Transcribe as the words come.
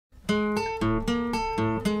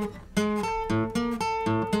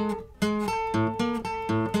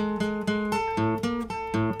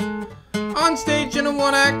On stage in a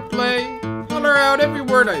one-act play, holler out every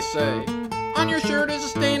word I say. On your shirt is a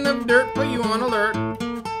stain of dirt, put you on alert.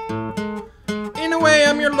 In a way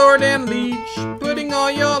I'm your lord and liege, putting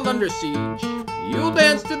all y'all under siege. You'll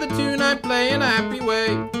dance to the tune I play in a happy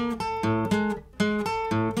way.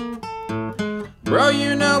 Bro,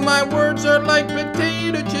 you know my words are like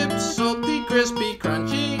potato chips, salty, crispy,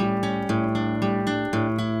 crunchy.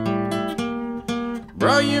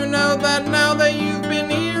 Bro, you know that now that you've been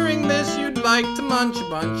hearing this, you'd like to munch a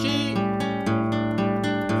bunchy.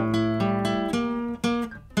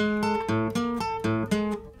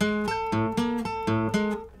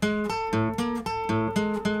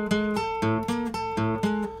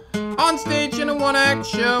 On stage in a one-act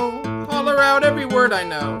show, holler out every word I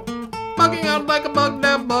know. Bugging out like a bugged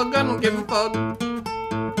out bug, I don't give a fuck.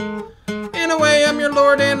 In a way I'm your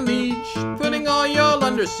lord and liege, putting all y'all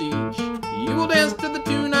under siege. You will dance to the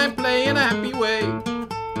tune I play in a happy way.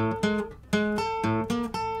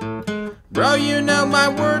 Bro, you know my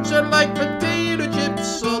words are like potato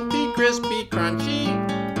chips, salty, crispy, crunchy.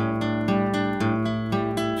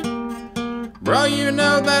 Bro, you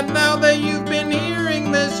know that now that you've been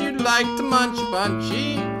hearing this, you'd like to munch a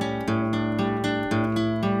bunchy.